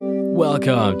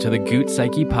Welcome to the Gute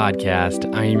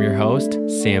Podcast. I am your host,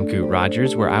 Sam Gute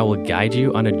Rogers, where I will guide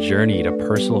you on a journey to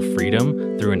personal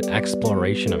freedom through an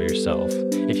exploration of yourself.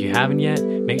 If you haven't yet,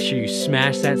 make sure you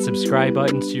smash that subscribe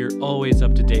button so you're always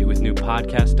up to date with new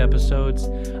podcast episodes.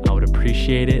 I would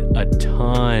appreciate it a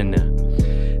ton.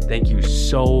 Thank you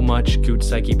so much,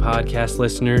 Gute Podcast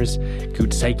listeners,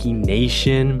 Gute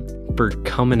Nation, for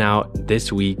coming out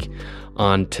this week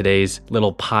on today's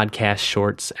little podcast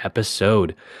shorts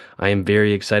episode. I am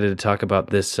very excited to talk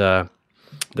about this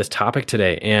topic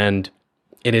today, and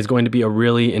it is going to be a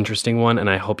really interesting one, and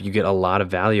I hope you get a lot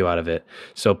of value out of it.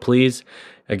 So please,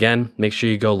 again, make sure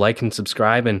you go like and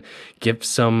subscribe and give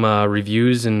some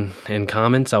reviews and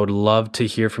comments. I would love to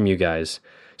hear from you guys.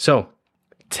 So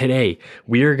today,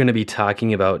 we are going to be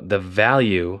talking about the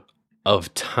value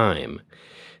of time.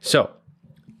 So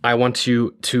I want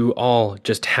you to all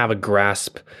just have a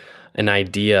grasp, an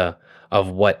idea of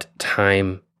what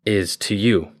time is to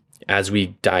you as we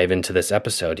dive into this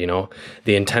episode. You know,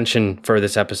 the intention for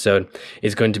this episode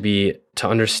is going to be to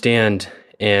understand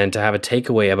and to have a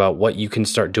takeaway about what you can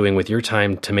start doing with your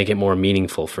time to make it more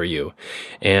meaningful for you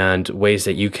and ways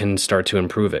that you can start to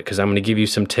improve it. Because I'm going to give you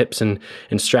some tips and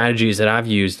strategies that I've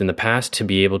used in the past to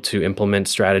be able to implement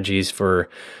strategies for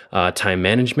time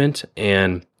management,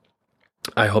 and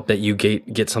I hope that you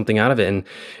get something out of it and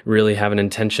really have an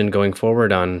intention going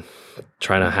forward on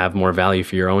trying to have more value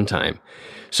for your own time.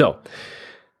 So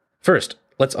first,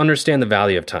 let's understand the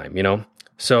value of time, you know?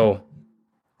 So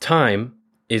time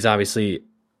is obviously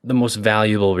the most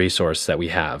valuable resource that we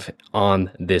have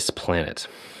on this planet.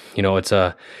 You know, it's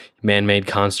a man-made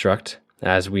construct,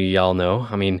 as we all know.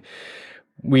 I mean,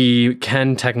 we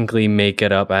can technically make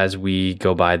it up as we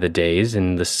go by the days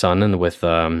in the sun and with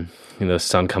the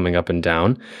sun coming up and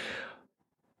down.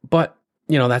 But,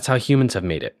 you know, that's how humans have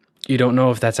made it. You don't know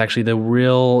if that's actually the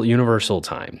real universal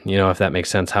time, you know, if that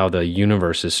makes sense, how the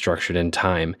universe is structured in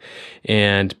time.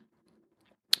 And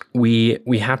we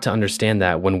have to understand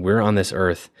that when we're on this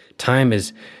earth, time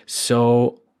is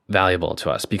so valuable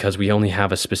to us because we only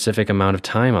have a specific amount of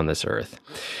time on this earth.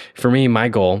 For me, my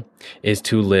goal is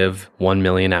to live 1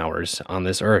 million hours on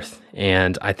this earth.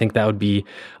 And I think that would be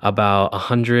about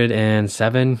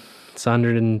 107,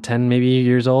 110 maybe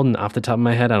years old. And off the top of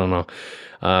my head, I don't know.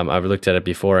 I've looked at it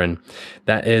before, and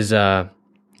that is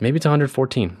maybe it's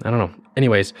 114. I don't know.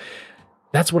 Anyways,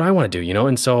 that's what I want to do, you know?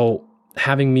 And so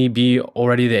having me be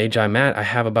already the age I'm at, I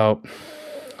have about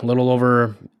a little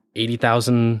over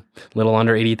 80,000, little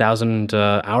under 80,000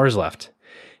 hours left.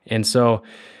 And so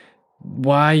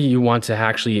why you want to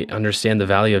actually understand the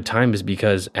value of time is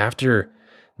because after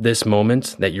this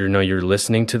moment that you're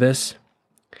listening to this,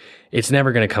 it's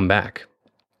never going to come back.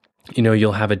 You know,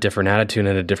 you'll have a different attitude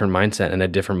and a different mindset and a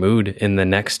different mood in the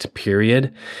next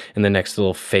period, in the next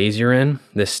little phase you're in,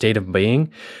 this state of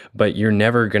being, but you're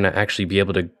never going to actually be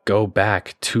able to go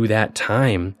back to that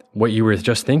time, what you were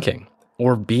just thinking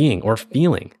or being or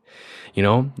feeling. You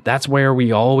know, that's where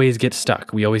we always get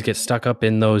stuck. We always get stuck up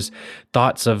in those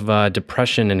thoughts of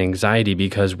depression and anxiety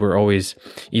because we're always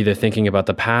either thinking about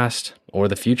the past or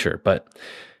the future. But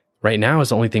right now is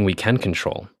the only thing we can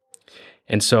control.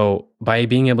 And so by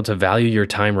being able to value your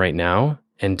time right now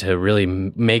and to really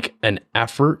make an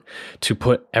effort to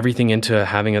put everything into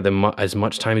having as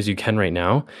much time as you can right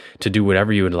now to do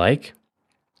whatever you would like,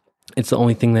 it's the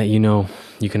only thing that, you know,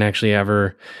 you can actually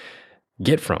ever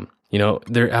get from. You know,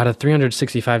 there out of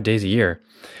 365 days a year,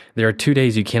 there are 2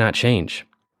 days you cannot change: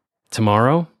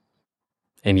 tomorrow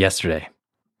and yesterday.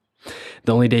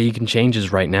 The only day you can change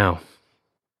is right now.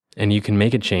 And you can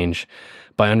make a change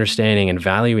by understanding and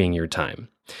valuing your time.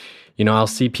 You know, I'll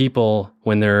see people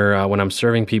when I'm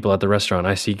serving people at the restaurant,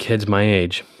 I see kids my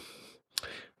age,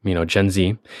 you know, Gen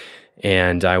Z,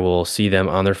 and I will see them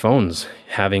on their phones,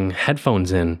 having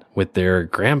headphones in with their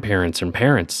grandparents and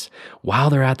parents while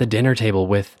they're at the dinner table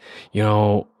with, you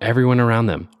know, everyone around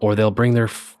them. Or they'll bring their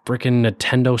freaking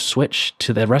Nintendo Switch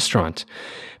to the restaurant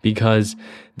because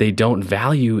they don't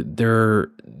value their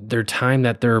time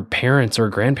that their parents or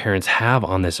grandparents have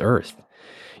on this earth.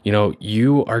 You know,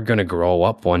 you are going to grow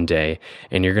up one day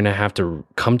and you're going to have to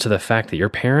come to the fact that your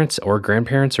parents or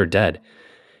grandparents are dead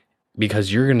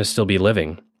because you're going to still be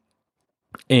living.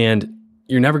 And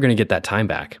you're never going to get that time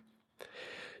back.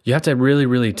 You have to really,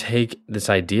 really take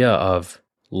this idea of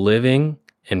living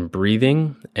and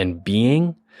breathing and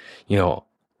being, you know,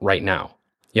 right now.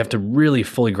 You have to really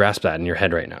fully grasp that in your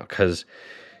head right now, because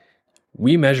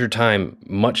we measure time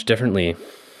much differently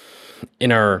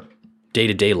in our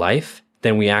day-to-day life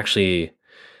than we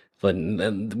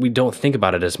don't think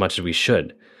about it as much as we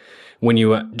should. When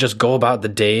you just go about the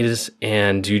days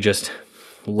and you just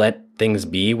let things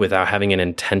be without having an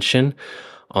intention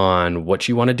on what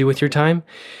you want to do with your time,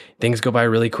 things go by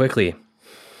really quickly.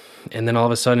 And then all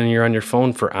of a sudden you're on your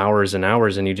phone for hours and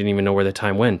hours and you didn't even know where the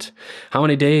time went. How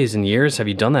many days and years have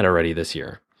you done that already this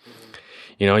year?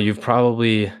 You've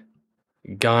probably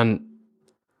gone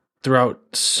throughout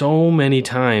so many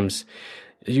times.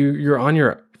 You're on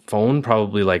your phone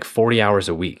probably like 40 hours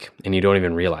a week and you don't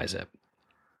even realize it.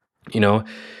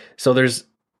 So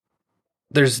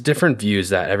there's different views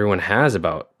that everyone has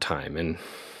about time, and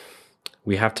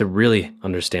we have to really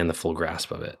understand the full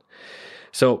grasp of it.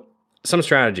 So some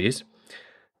strategies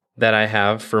that I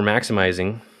have for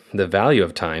maximizing the value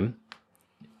of time,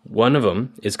 one of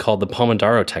them is called the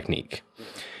Pomodoro technique.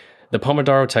 The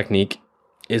Pomodoro technique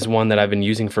is one that I've been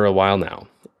using for a while now,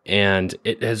 and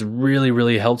it has really,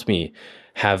 really helped me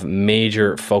have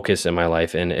major focus in my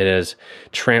life, and it has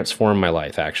transformed my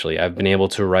life, actually. I've been able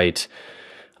to write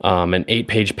an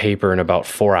 8-page paper in about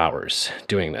 4 hours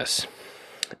doing this.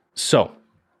 So,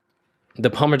 the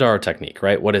Pomodoro technique,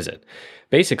 right? What is it?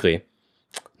 Basically,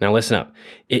 now listen up.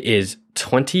 It is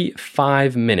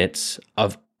 25 minutes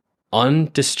of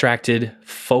undistracted,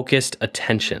 focused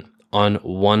attention on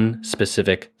one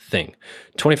specific thing.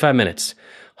 25 minutes,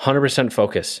 100%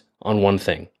 focus on one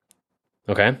thing.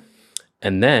 Okay?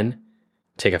 And then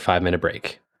take a 5-minute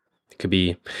break. It could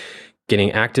be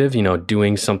getting active,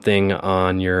 doing something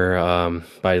on your,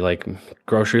 by like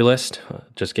grocery list,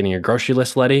 just getting your grocery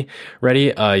list ready.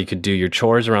 You could do your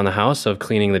chores around the house of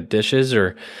cleaning the dishes,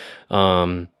 or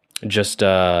just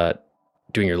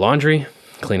doing your laundry,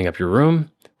 cleaning up your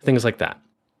room, things like that.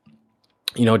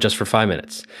 Just for 5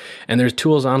 minutes. And there's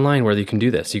tools online where you can do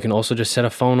this. You can also just set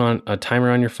a timer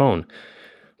on your phone.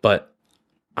 But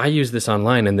I use this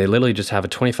online, and they literally just have a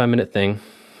 25-minute thing,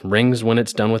 rings when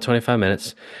it's done with 25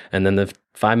 minutes, and then the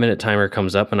 5-minute timer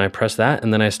comes up, and I press that,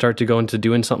 and then I start to go into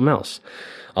doing something else.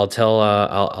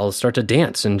 I'll start to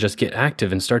dance and just get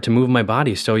active and start to move my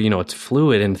body. So, it's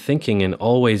fluid and thinking and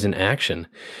always in action,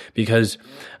 because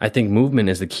I think movement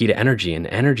is the key to energy, and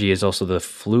energy is also the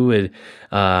fluid.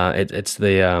 It's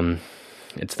the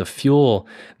fuel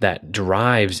that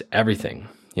drives everything.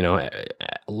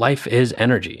 Life is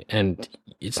energy, and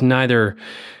it's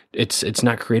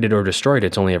not created or destroyed.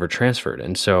 It's only ever transferred.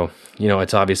 And so,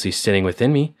 it's obviously sitting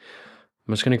within me.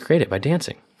 I'm just going to create it by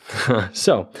dancing.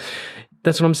 So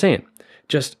that's what I'm saying.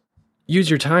 Just use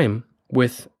your time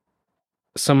with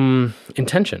some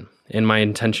intention. And my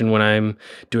intention when I'm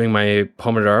doing my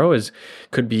Pomodoro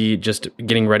could be just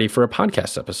getting ready for a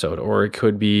podcast episode, or it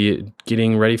could be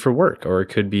getting ready for work, or it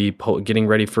could be getting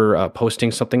ready for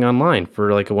posting something online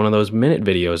for like one of those minute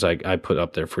videos I put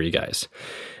up there for you guys.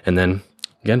 And then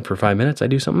again, for 5 minutes, I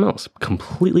do something else.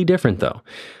 Completely different though.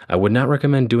 I would not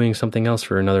recommend doing something else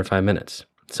for another 5 minutes.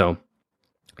 So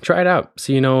try it out.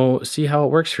 See how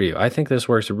it works for you. I think this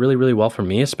works really, really well for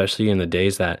me, especially in the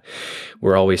days that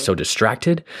we're always so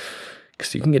distracted,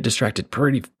 because you can get distracted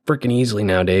pretty freaking easily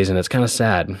nowadays, and it's kind of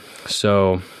sad.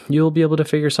 So you'll be able to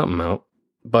figure something out.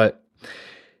 But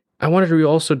I wanted you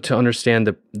also to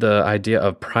understand the idea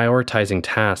of prioritizing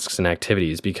tasks and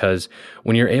activities, because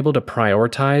when you're able to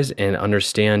prioritize and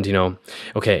understand,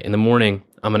 okay, in the morning,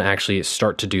 I'm going to actually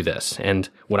start to do this. And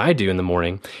what I do in the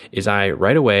morning is I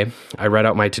write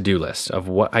out my to-do list of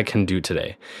what I can do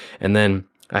today. And then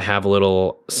I have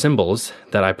little symbols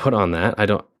that I put on that.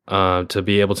 To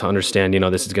be able to understand,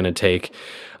 this is going to take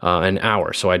an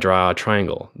hour, so I draw a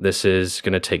triangle. This is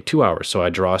going to take 2 hours, so I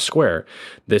draw a square.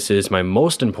 This is my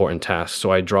most important task,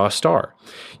 so I draw a star.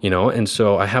 And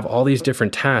so I have all these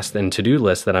different tasks and to-do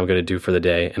lists that I'm going to do for the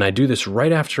day, and I do this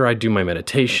right after I do my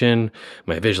meditation,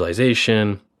 my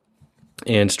visualization,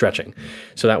 and stretching.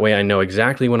 So that way I know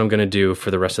exactly what I'm going to do for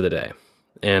the rest of the day.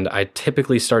 And I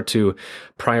typically start to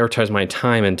prioritize my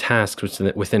time and tasks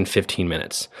within 15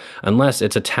 minutes, unless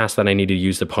it's a task that I need to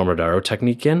use the Pomodoro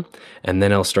technique in. And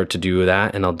then I'll start to do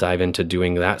that, and I'll dive into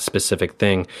doing that specific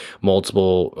thing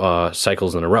multiple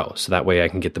cycles in a row. So that way I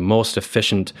can get the most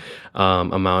efficient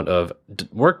amount of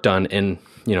work done in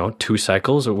 2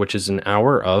 cycles, which is an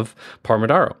hour of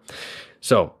Pomodoro.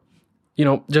 So,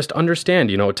 just understand,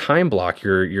 time block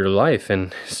your life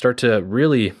and start to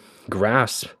really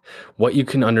grasp what you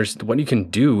can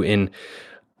do in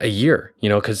a year,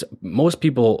 because most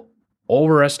people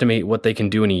overestimate what they can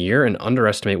do in a year and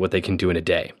underestimate what they can do in a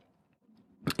day.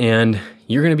 And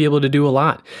you're going to be able to do a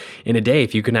lot in a day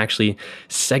if you can actually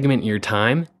segment your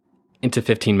time into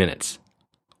 15 minutes,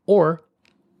 or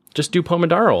just do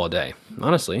Pomodoro all day.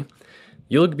 Honestly,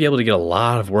 you'll be able to get a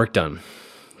lot of work done.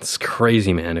 It's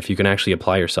crazy, man, if you can actually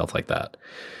apply yourself like that.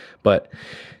 But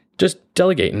just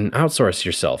delegate and outsource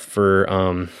yourself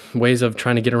for ways of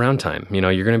trying to get around time.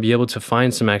 You're going to be able to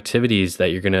find some activities that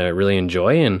you're going to really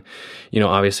enjoy. And,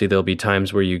 obviously there'll be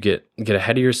times where you get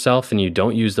ahead of yourself and you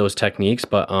don't use those techniques,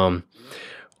 but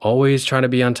always try to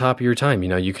be on top of your time.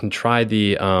 You can try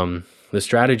the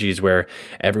strategies where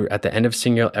at the end of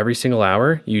every single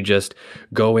hour, you just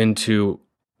go into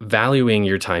valuing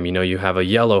your time. You have a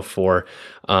yellow for,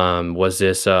 was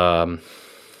this a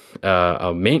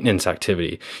maintenance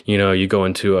activity? You go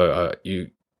into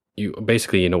you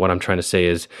basically, what I'm trying to say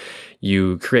is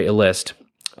you create a list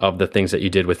of the things that you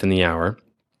did within the hour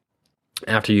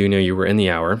after you were in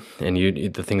the hour and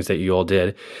the things that you all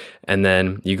did. And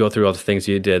then you go through all the things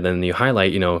you did, then you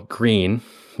highlight, green,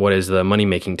 what is the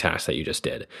money-making task that you just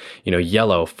did?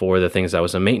 Yellow for the things that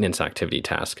was a maintenance activity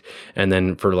task. And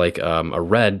then for like a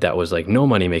red, that was like no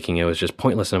money-making, it was just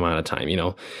pointless amount of time,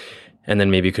 And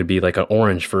then maybe it could be like an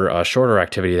orange for a shorter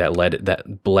activity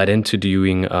that bled into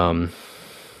doing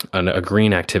a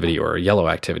green activity or a yellow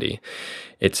activity.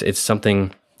 It's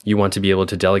something you want to be able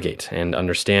to delegate and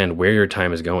understand where your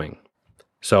time is going.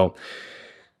 So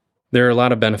there are a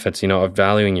lot of benefits, of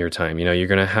valuing your time. You're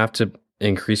going to have to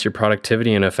increase your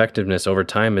productivity and effectiveness over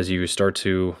time as you start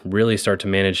to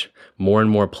manage more and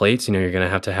more plates. You're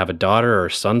going to have a daughter or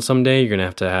a son someday. You're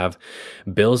going to have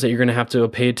bills that you're going to have to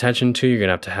pay attention to. You're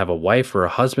going to have a wife or a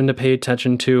husband to pay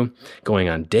attention to, going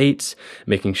on dates,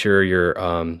 making sure your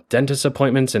dentist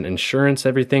appointments and insurance,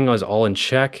 everything is all in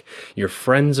check. Your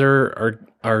friends are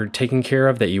taken care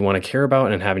of that you want to care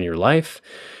about and have in your life.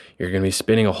 You're going to be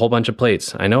spinning a whole bunch of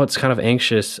plates. I know it's kind of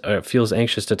anxious. It feels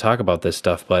anxious to talk about this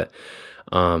stuff, but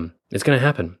it's going to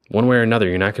happen one way or another.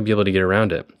 You're not going to be able to get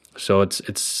around it. So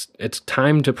it's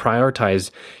time to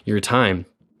prioritize your time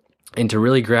and to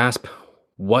really grasp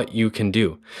what you can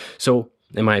do. So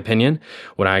in my opinion,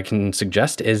 what I can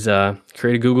suggest is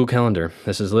create a Google Calendar.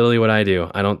 This is literally what I do.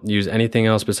 I don't use anything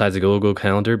else besides the Google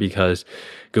Calendar because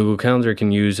Google Calendar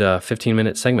can use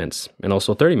 15-minute segments and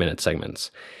also 30-minute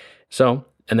segments.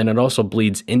 And then it also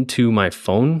bleeds into my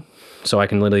phone. So I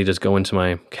can literally just go into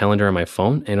my calendar on my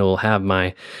phone and it will have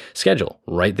my schedule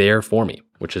right there for me,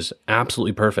 which is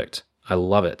absolutely perfect. I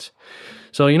love it.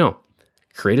 So,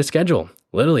 create a schedule.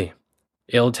 Literally,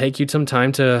 it'll take you some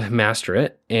time to master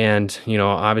it. And,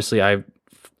 obviously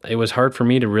it was hard for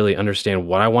me to really understand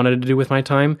what I wanted to do with my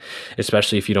time,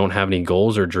 especially if you don't have any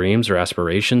goals or dreams or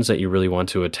aspirations that you really want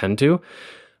to attend to.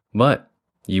 But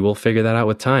you will figure that out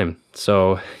with time.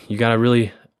 So you got to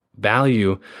really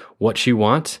value what you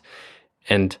want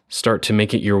and start to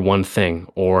make it your one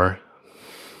thing or a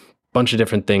bunch of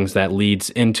different things that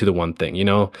leads into the one thing.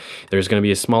 There's going to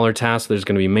be a smaller task. There's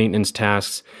going to be maintenance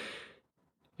tasks.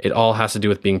 It all has to do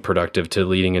with being productive to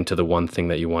leading into the one thing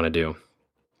that you want to do.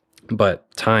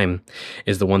 But time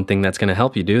is the one thing that's going to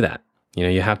help you do that.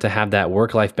 You have to have that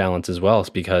work-life balance as well,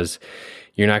 because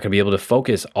you're not going to be able to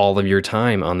focus all of your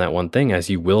time on that one thing, as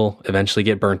you will eventually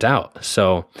get burnt out.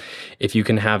 So if you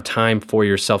can have time for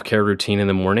your self-care routine in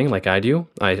the morning, like I do,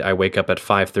 I wake up at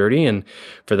 5:30, and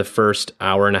for the first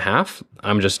hour and a half,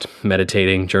 I'm just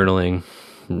meditating, journaling,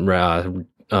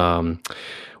 and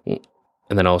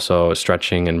then also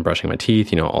stretching and brushing my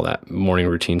teeth, all that morning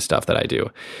routine stuff that I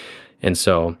do. And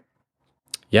so,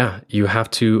 yeah, you have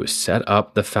to set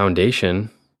up the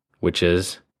foundation, which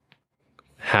is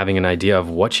having an idea of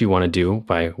what you want to do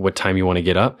by what time you want to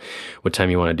get up, what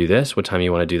time you want to do this, what time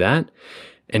you want to do that.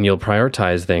 And you'll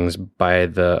prioritize things by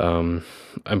the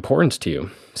importance to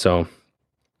you. So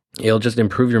it'll just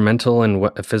improve your mental and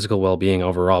physical well-being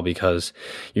overall, because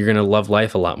you're going to love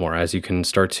life a lot more as you can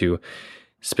start to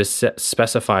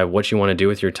specify what you want to do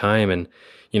with your time. And,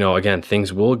 again,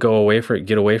 things will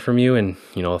get away from you, and,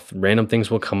 random things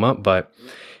will come up, but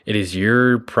it is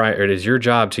your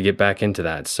job to get back into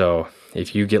that. So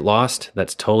if you get lost,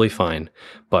 that's totally fine,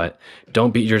 but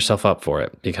don't beat yourself up for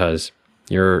it, because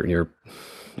you're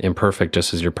imperfect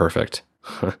just as you're perfect.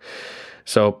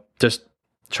 So just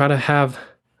try to have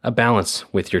a balance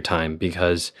with your time,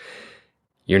 because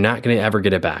you're not going to ever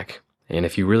get it back. And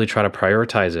if you really try to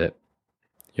prioritize it,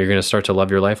 you're going to start to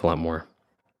love your life a lot more.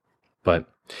 But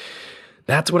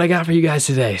that's what I got for you guys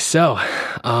today. So,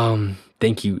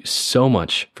 thank you so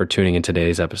much for tuning in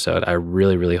today's episode. I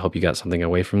really, really hope you got something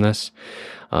away from this.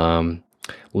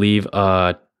 Leave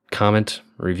a comment,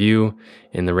 review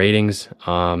in the ratings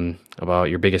about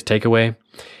your biggest takeaway,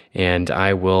 and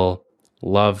I will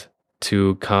love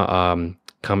to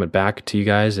comment back to you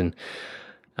guys. And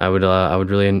I would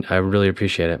really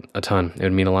appreciate it a ton. It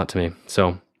would mean a lot to me.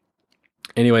 So,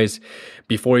 anyways,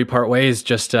 before we part ways,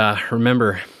 just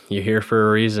remember, you're here for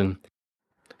a reason.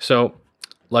 So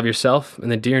love yourself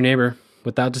and the dear neighbor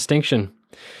without distinction.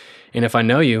 And if I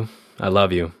know you, I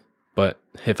love you. But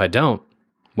if I don't,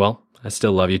 well, I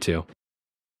still love you too.